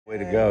Way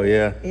to go,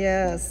 yeah.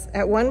 Yes,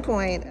 at one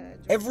point.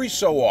 Every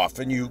so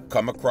often you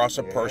come across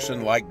a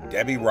person like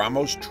Debbie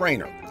Ramos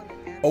Trainer,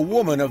 a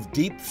woman of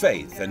deep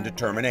faith and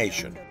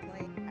determination.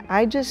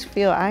 I just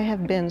feel I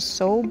have been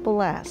so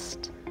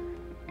blessed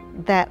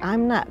that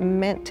I'm not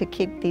meant to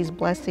keep these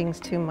blessings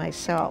to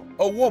myself.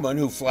 A woman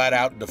who flat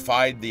out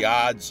defied the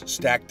odds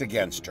stacked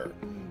against her.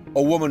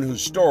 A woman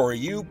whose story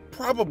you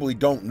probably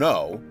don't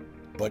know,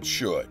 but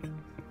should.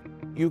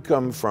 You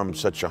come from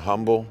such a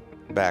humble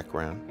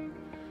background.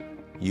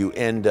 You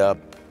end up,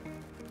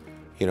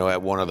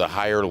 at one of the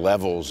higher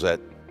levels at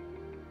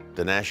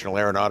the National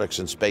Aeronautics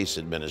and Space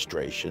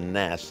Administration,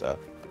 NASA,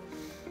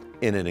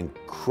 in an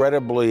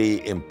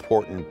incredibly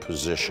important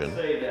position.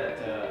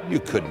 You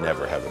could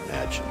never have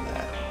imagined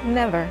that.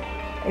 Never.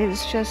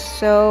 It's just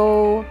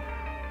so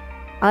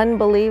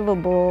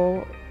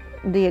unbelievable,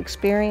 the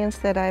experience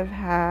that I've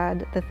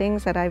had, the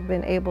things that I've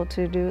been able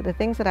to do, the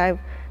things that I've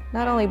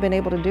not only been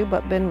able to do,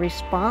 but been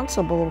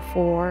responsible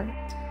for.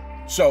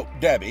 So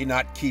Debbie,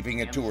 not keeping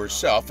it to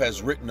herself,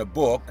 has written a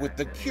book with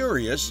the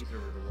curious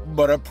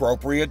but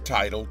appropriate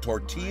title,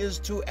 Tortillas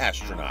to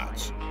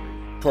Astronauts.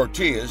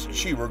 Tortillas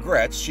she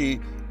regrets she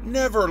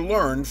never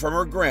learned from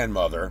her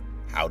grandmother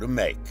how to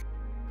make.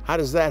 How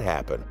does that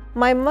happen?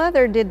 My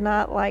mother did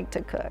not like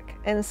to cook,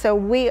 and so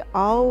we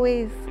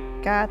always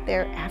got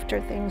there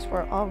after things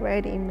were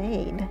already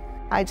made.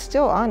 I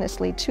still,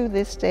 honestly, to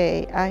this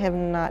day, I have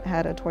not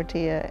had a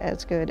tortilla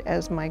as good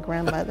as my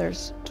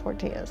grandmother's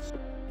tortillas.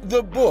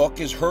 The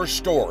book is her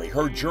story,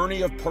 her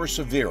journey of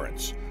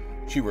perseverance.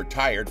 She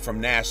retired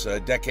from NASA a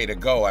decade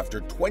ago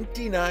after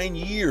 29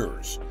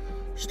 years,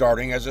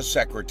 starting as a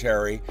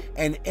secretary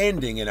and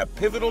ending in a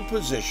pivotal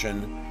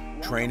position,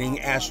 training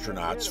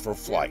astronauts for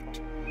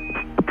flight.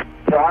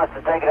 Josh,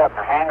 to take it up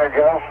the hangar,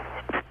 Joe.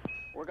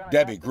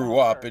 Debbie grew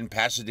up in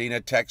Pasadena,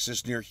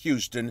 Texas, near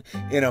Houston,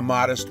 in a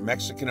modest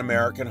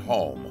Mexican-American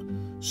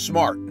home.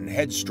 Smart and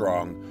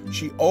headstrong,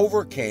 she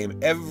overcame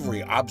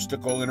every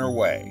obstacle in her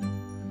way.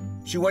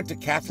 She went to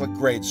Catholic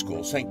grade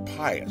school, St.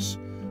 Pius.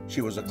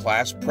 She was a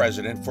class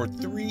president for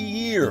 3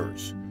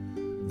 years.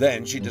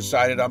 Then she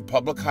decided on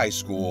public high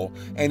school,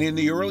 and in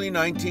the early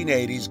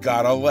 1980s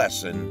got a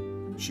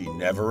lesson she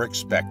never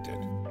expected.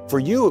 For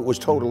you, it was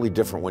totally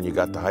different when you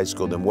got to high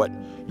school than what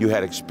you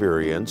had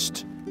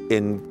experienced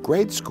in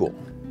grade school.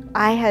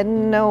 I had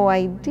no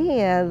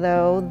idea,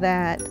 though,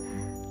 that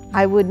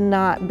I would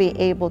not be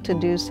able to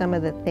do some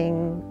of the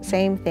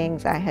same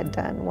things I had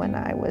done when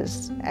I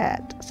was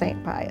at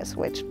St. Pius,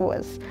 which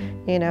was,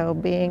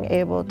 being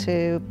able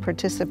to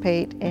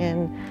participate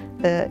in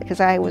because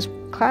I was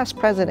class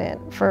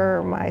president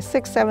for my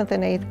 6th, 7th,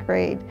 and 8th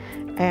grade.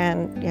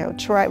 And,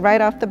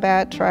 right off the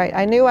bat,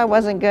 I knew I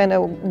wasn't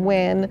gonna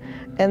win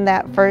in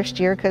that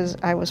first year because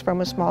I was from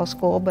a small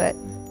school, but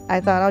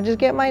I thought I'll just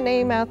get my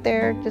name out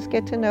there, just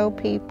get to know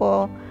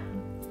people.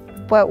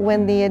 But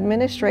when the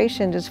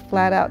administration just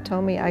flat out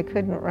told me I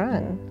couldn't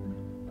run,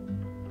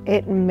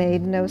 it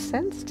made no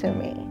sense to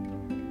me.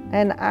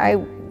 And I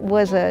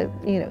was a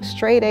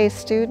straight A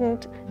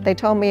student. They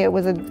told me it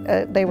was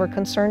they were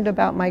concerned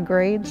about my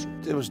grades.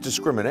 It was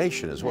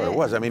discrimination is what it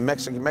was. I mean,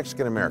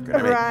 Mexican American.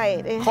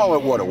 Right. Call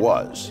it what it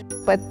was.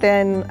 But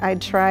then I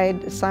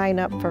tried to sign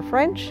up for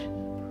French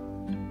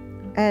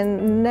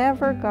and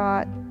never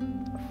got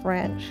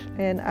French.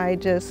 And I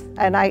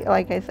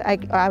like I said, I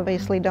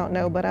obviously don't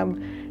know, but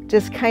I'm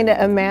just kind of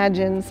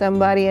imagine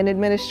somebody in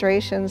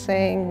administration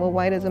saying, well,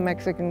 why does a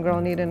Mexican girl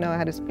need to know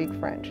how to speak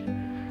French?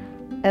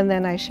 And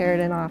then I shared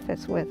an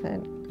office with a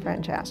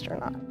French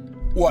astronaut.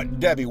 What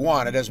Debbie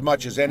wanted as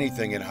much as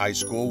anything in high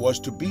school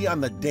was to be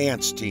on the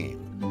dance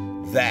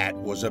team. That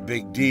was a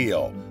big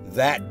deal.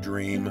 That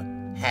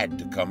dream had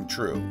to come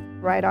true.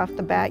 Right off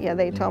the bat,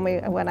 they told me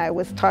when I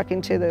was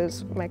talking to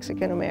those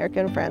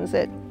Mexican-American friends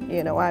that,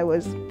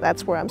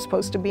 that's where I'm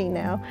supposed to be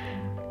now.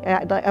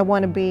 I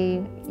want to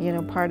be,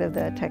 part of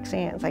the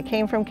Texans. I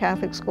came from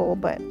Catholic school,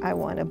 but I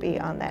want to be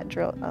on that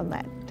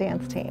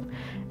dance team.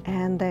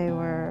 And they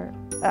were,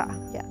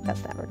 yeah,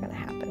 that's never going to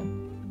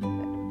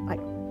happen. Like,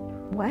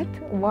 what?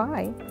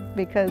 Why?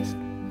 Because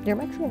you're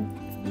Mexican.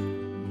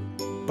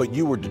 But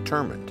you were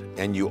determined,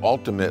 and you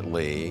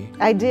ultimately...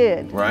 I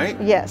did. Right?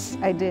 Yes,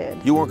 I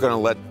did. You weren't going to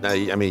let,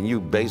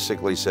 you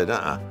basically said,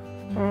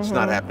 it's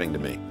not happening to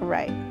me.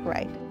 Right,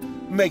 right.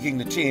 Making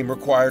the team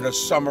required a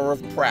summer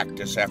of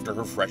practice after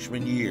her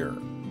freshman year.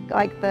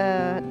 Like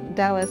the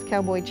Dallas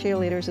Cowboy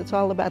cheerleaders, it's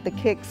all about the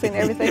kicks and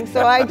everything.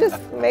 So I just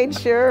made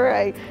sure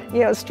I,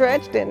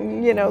 stretched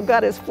and,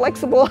 got as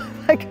flexible as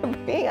I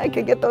could be. I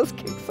could get those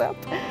kicks up.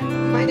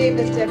 My name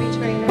is Debbie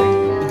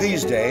Trainer.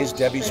 These days,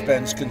 Debbie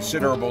spends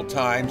considerable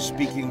time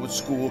speaking with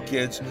school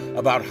kids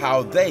about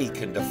how they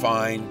can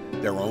define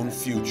their own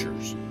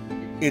futures.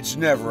 It's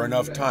never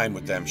enough time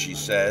with them, she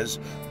says,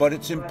 but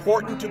it's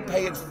important to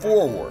pay it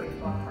forward.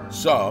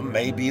 Some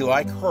may be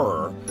like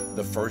her,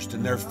 the first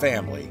in their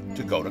family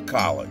to go to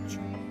college.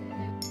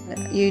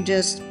 You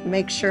just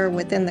make sure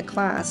within the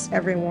class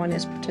everyone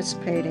is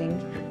participating,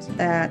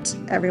 that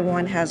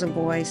everyone has a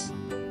voice.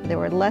 There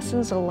were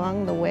lessons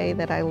along the way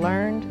that I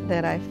learned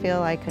that I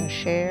feel I can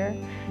share,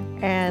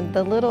 And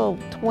the little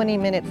 20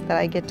 minutes that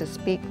I get to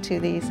speak to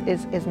these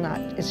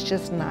it's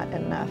just not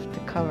enough to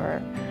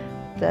cover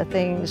the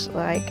things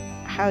like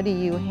how do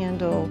you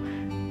handle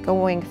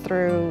going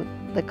through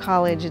the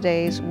college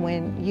days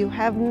when you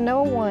have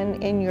no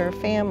one in your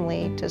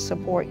family to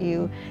support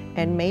you,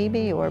 and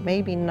maybe or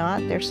maybe not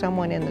there's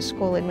someone in the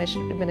school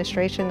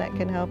administration that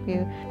can help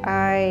you.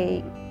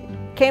 I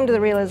came to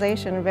the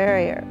realization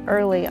very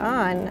early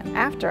on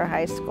after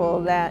high school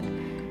that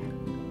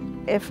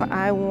if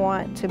I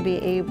want to be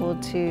able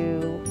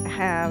to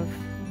have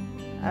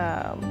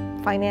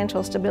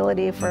financial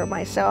stability for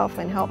myself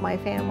and help my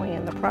family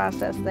in the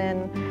process,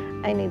 then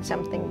I need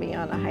something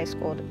beyond a high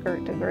school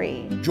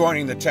degree.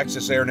 Joining the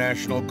Texas Air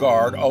National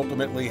Guard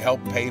ultimately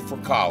helped pay for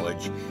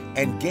college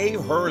and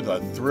gave her the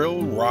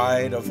thrill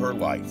ride of her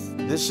life.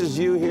 This is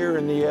you here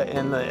in the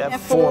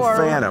F4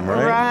 Phantom,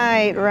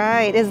 right?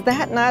 Right. Is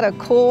that not a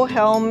cool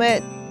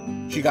helmet?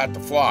 She got to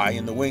fly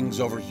in the wings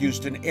over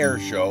Houston Air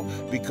Show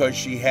because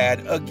she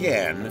had,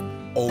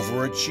 again,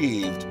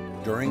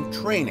 overachieved during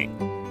training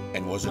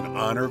and was an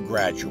honor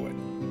graduate.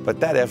 But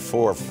that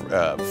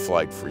F4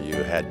 flight for you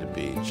had to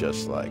be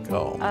just like,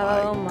 oh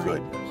my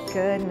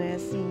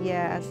goodness,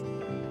 yes.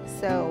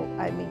 So,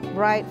 I mean,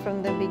 right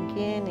from the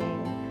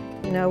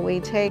beginning, you know,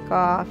 we take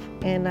off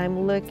and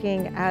I'm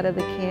looking out of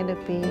the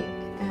canopy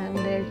and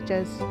there's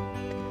just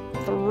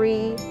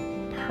 3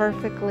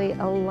 perfectly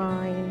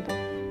aligned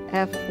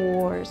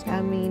F4s.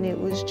 I mean, it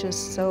was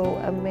just so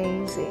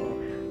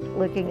amazing.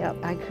 Looking up,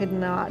 I could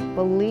not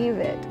believe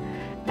it.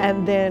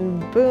 And then,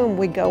 boom,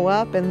 we go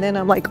up, and then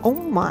I'm like, oh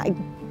my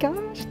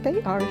gosh,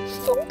 they are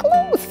so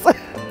close.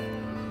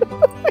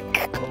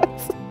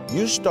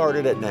 You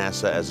started at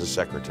NASA as a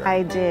secretary.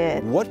 I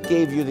did. What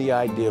gave you the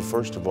idea,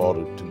 first of all,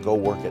 to go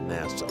work at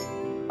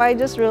NASA? I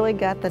just really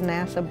got the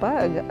NASA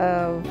bug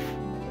of,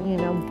 you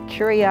know,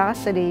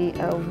 curiosity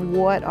of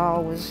what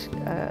all was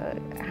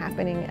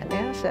happening at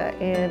NASA,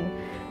 and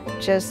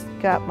just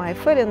got my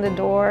foot in the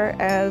door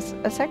as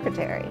a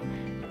secretary.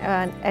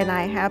 And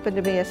I happened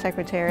to be a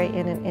secretary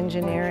in an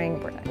engineering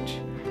branch.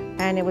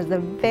 And it was the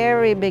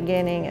very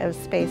beginning of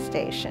Space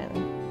Station.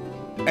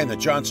 And the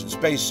Johnson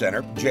Space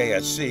Center,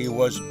 JSC,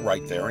 was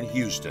right there in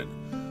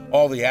Houston.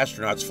 All the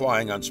astronauts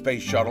flying on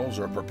space shuttles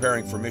or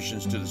preparing for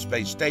missions to the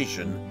space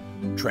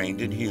station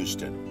trained in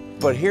Houston.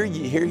 But here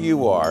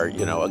you are,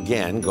 you know,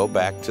 again, go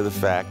back to the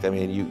fact, I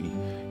mean,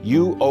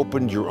 you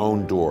opened your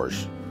own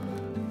doors.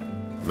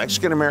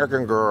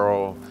 Mexican-American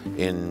girl,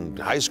 in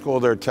high school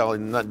they're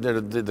telling,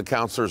 the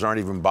counselors aren't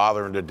even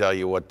bothering to tell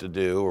you what to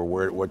do or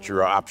what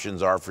your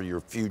options are for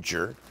your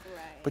future,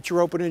 but you're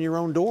opening your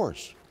own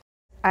doors.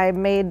 I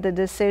made the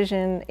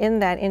decision in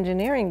that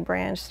engineering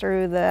branch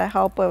through the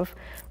help of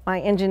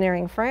my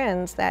engineering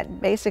friends that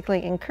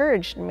basically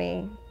encouraged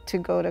me to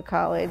go to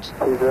college.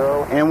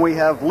 And we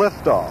have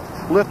liftoff.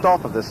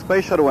 Liftoff of the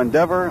Space Shuttle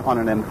Endeavour on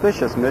an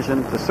ambitious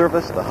mission to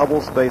service the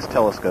Hubble Space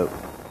Telescope.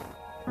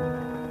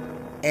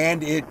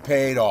 And it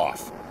paid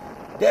off.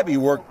 Debbie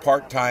worked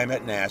part-time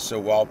at NASA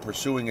while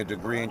pursuing a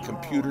degree in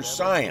computer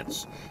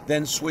science,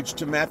 then switched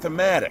to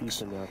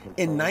mathematics.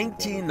 In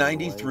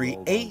 1993,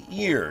 8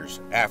 years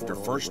after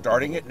first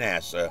starting at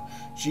NASA,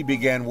 she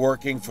began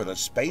working for the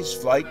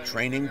Spaceflight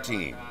training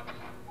team.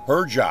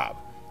 Her job,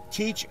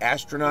 teach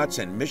astronauts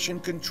and mission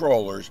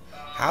controllers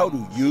how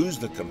to use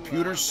the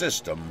computer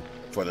system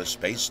for the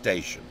space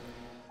station.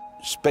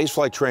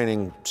 Spaceflight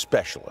training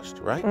specialist,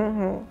 right?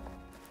 Mm-hmm.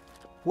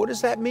 What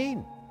does that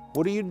mean?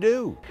 What do you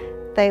do?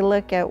 They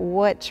look at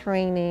what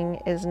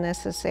training is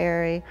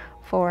necessary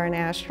for an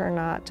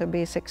astronaut to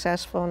be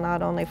successful,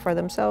 not only for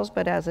themselves,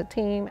 but as a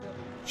team.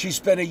 She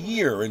spent a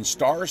year in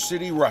Star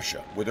City,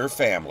 Russia with her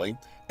family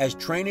as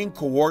training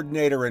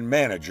coordinator and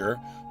manager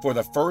for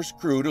the first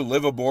crew to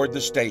live aboard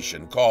the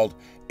station called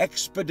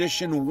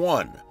Expedition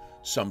 1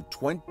 some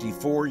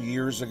 24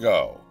 years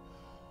ago.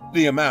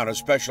 The amount of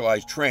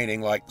specialized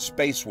training like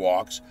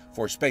spacewalks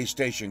for space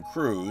station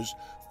crews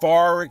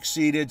far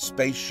exceeded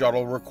space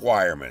shuttle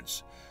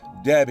requirements.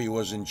 Debbie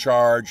was in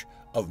charge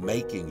of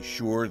making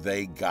sure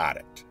they got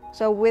it.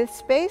 So with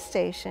Space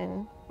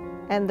Station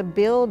and the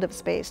build of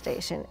Space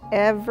Station,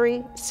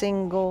 every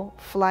single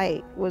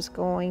flight was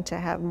going to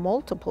have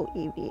multiple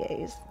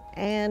EVAs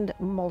and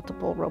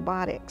multiple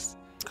robotics.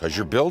 Because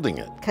you're building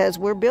it. Because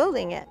we're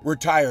building it.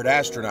 Retired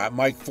astronaut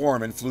Mike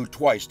Foreman flew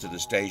twice to the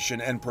station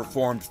and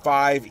performed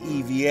 5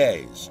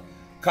 EVAs,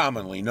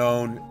 commonly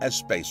known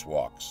as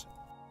spacewalks.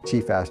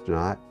 Chief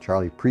astronaut,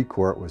 Charlie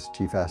Precourt was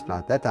chief astronaut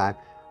at that time,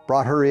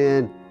 brought her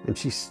in and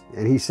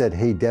he said,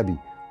 hey Debbie,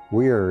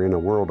 we are in a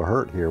world of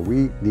hurt here.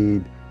 We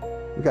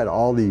got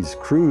all these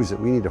crews that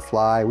we need to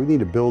fly. We need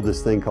to build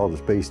this thing called the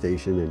space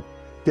station. And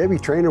Debbie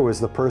Traynor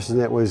was the person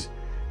that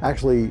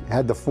actually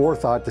had the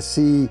forethought to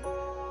see,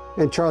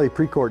 and Charlie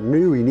Precourt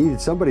knew he needed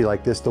somebody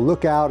like this to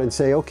look out and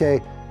say,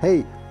 okay,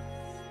 hey,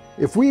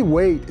 if we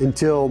wait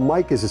until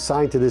Mike is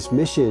assigned to this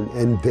mission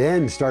and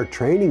then start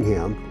training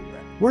him,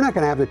 we're not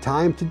going to have the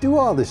time to do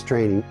all this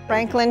training.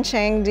 Franklin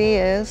Chang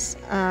Diaz,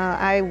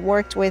 I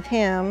worked with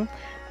him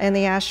in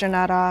the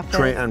astronaut office.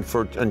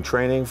 And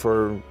training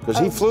for, because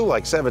he flew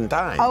like 7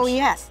 times. Oh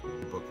yes,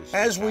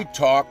 As we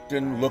talked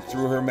and looked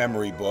through her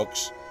memory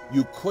books,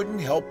 you couldn't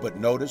help but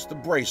notice the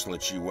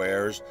bracelet she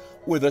wears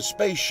with a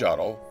space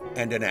shuttle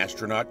and an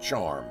astronaut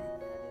charm.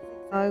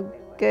 A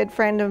good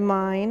friend of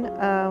mine,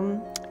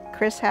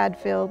 Chris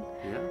Hadfield,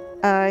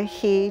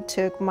 he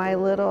took my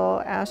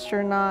little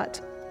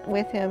astronaut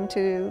with him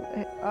to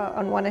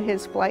on one of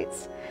his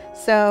flights.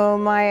 So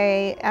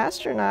my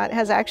astronaut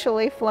has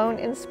actually flown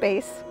in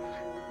space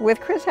with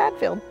Chris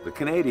Hadfield. The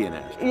Canadian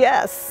astronaut.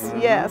 Yes,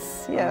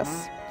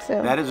 yes.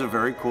 So That is a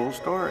very cool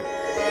story.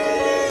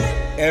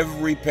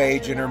 Every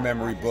page in her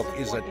memory book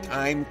is a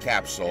time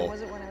capsule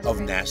of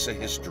NASA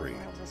history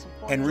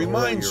and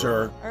reminds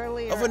her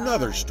of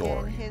another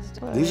story.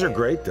 These are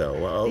great,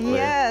 though.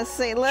 Yes,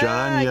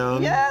 John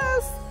Young.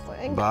 Yes.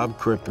 Bob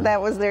Crippen. That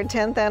was their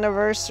 10th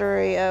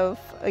anniversary of,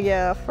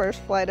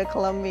 first flight of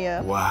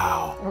Columbia.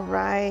 Wow.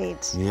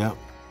 Right. Yep.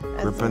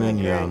 Crippen and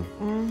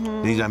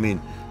Young. These, I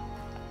mean,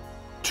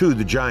 two of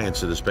the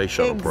giants of the space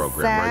shuttle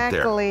program right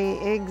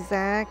there.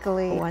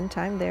 Exactly. One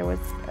time there was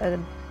a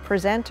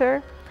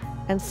presenter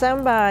and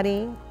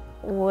somebody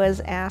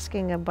was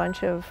asking a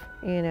bunch of,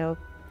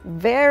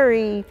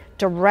 very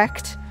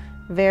direct,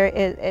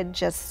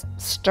 just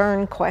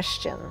stern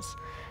questions.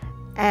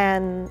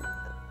 And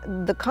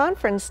the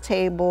conference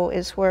table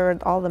is where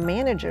all the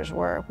managers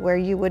were, where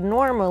you would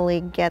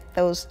normally get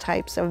those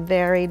types of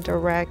very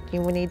direct,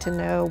 you would need to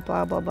know,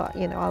 blah, blah, blah,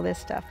 all this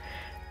stuff.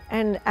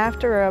 And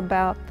after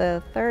about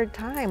the third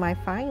time, I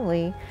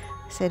finally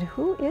said,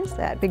 who is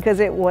that? Because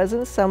it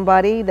wasn't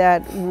somebody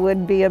that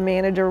would be a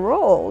manager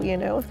role,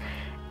 And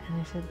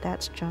I said,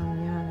 that's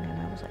John Young.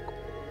 And I was like,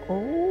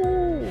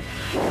 oh.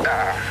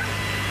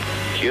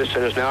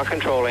 Houston is now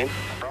controlling.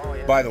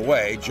 By the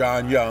way,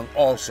 John Young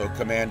also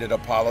commanded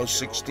Apollo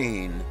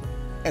 16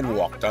 and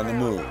walked on the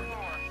moon.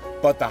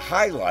 But the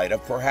highlight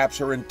of perhaps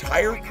her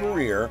entire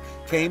career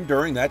came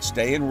during that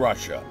stay in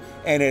Russia,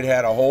 and it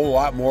had a whole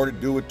lot more to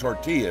do with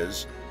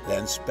tortillas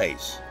than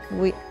space.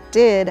 We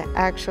did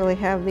actually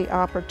have the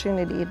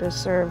opportunity to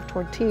serve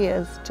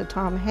tortillas to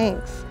Tom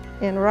Hanks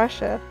in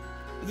Russia.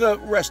 The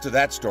rest of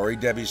that story,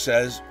 Debbie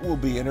says, will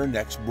be in her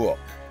next book.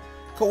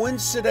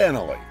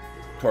 Coincidentally,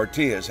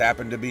 tortillas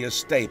happen to be a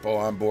staple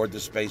on board the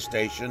space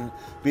station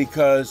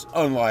because,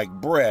 unlike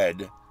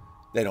bread,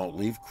 they don't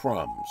leave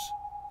crumbs.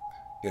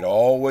 It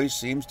always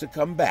seems to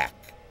come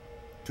back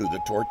to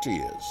the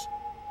tortillas.